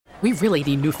We really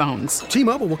need new phones.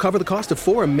 T-Mobile will cover the cost of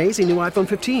 4 amazing new iPhone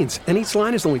 15s, and each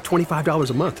line is only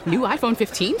 $25 a month. New iPhone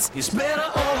 15s? It's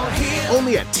better over here.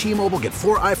 Only at T-Mobile, get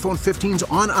 4 iPhone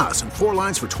 15s on us and 4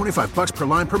 lines for $25 per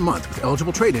line per month with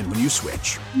eligible trade-in when you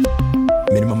switch.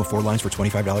 Minimum of 4 lines for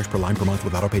 $25 per line per month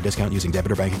with autopay discount using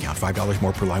debit or bank account. $5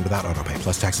 more per line without autopay,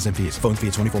 plus taxes and fees. Phone fee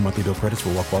at 24 monthly bill credits for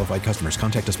well-qualified customers.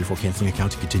 Contact us before canceling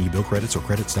account to continue bill credits or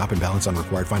credit stop and balance on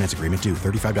required finance agreement due.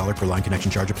 $35 per line connection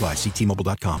charge applies. See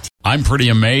T-Mobile.com. I'm pretty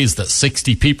amazed that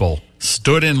 60 people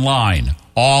stood in line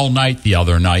all night the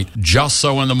other night just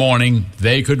so in the morning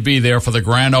they could be there for the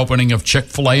grand opening of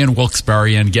Chick-fil-A in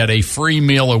Wilkes-Barre and get a free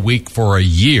meal a week for a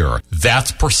year.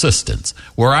 That's persistence.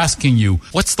 We're asking you,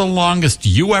 what's the longest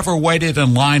you ever waited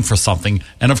in line for something?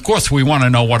 And of course, we want to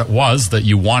know what it was that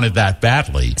you wanted that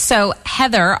badly. So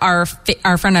Heather, our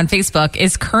friend on Facebook,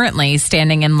 is currently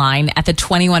standing in line at the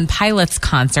 21 Pilots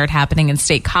concert happening in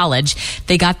State College.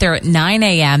 They got there at 9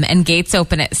 a.m. and gates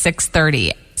open at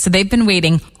 6:30. So they've been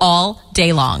waiting all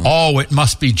day long. Oh, it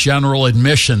must be general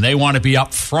admission. They want to be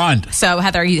up front. So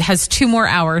Heather has 2 more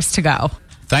hours to go.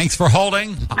 Thanks for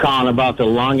holding. Calling about the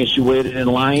longest you waited in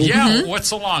line? Yeah, What's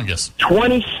the longest?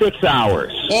 26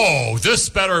 hours. Oh, this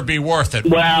better be worth it.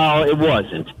 Well, it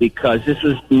wasn't, because this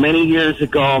was many years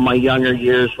ago, my younger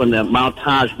years, when the Mount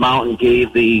Taj Mountain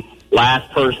gave the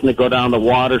last person to go down the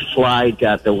water slide,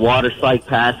 got the water slide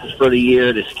passes for the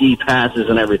year, the ski passes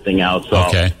and everything else.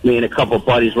 So me and a couple of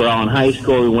buddies were all in high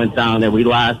school. We went down there. We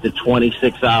lasted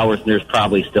 26 hours, and there's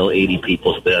probably still 80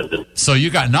 people standing. So you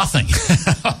got nothing.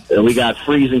 And we got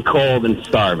freezing cold and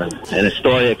starving. And a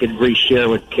story I could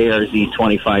reshare with KRZ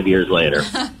 25 years later.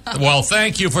 Well,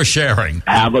 thank you for sharing.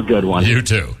 Have a good one. You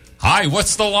too. Hi,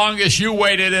 what's the longest you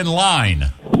waited in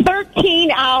line?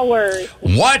 13 hours.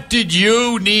 What did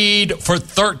you need for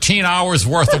 13 hours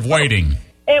worth of waiting?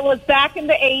 It was back in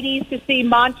the 80s to see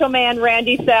Macho Man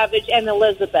Randy Savage and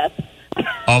Elizabeth.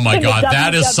 Oh, my God.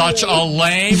 That is such a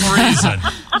lame reason.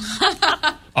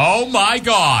 Oh, my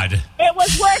God. It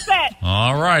was worth it.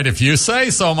 All right. If you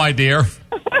say so, my dear.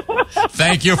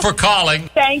 Thank you for calling.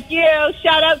 Thank you.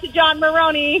 Shout out to John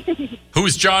Maroney.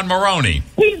 Who's John Maroney?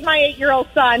 He's my 8-year-old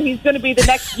son. He's going to be the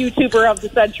next YouTuber of the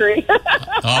century.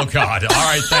 Oh, God. All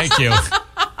right. Thank you.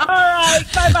 All right.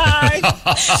 Bye-bye.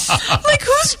 Like,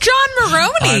 who's John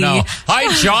Maroney? I know.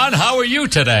 Hi, John. How are you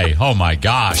today? Oh, my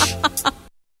gosh.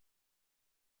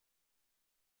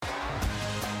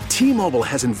 T-Mobile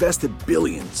has invested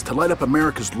billions to light up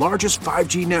America's largest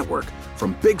 5G network,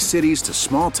 from big cities to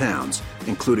small towns,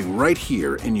 including right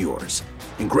here in yours.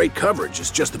 And great coverage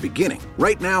is just the beginning.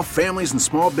 Right now, families and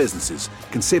small businesses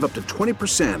can save up to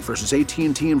 20% versus AT&T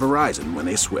and Verizon when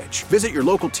they switch. Visit your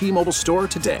local T-Mobile store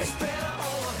today.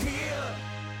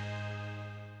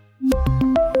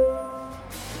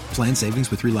 Plan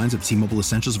savings with 3 lines of T-Mobile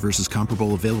Essentials versus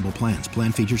comparable available plans.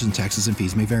 Plan features and taxes and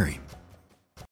fees may vary.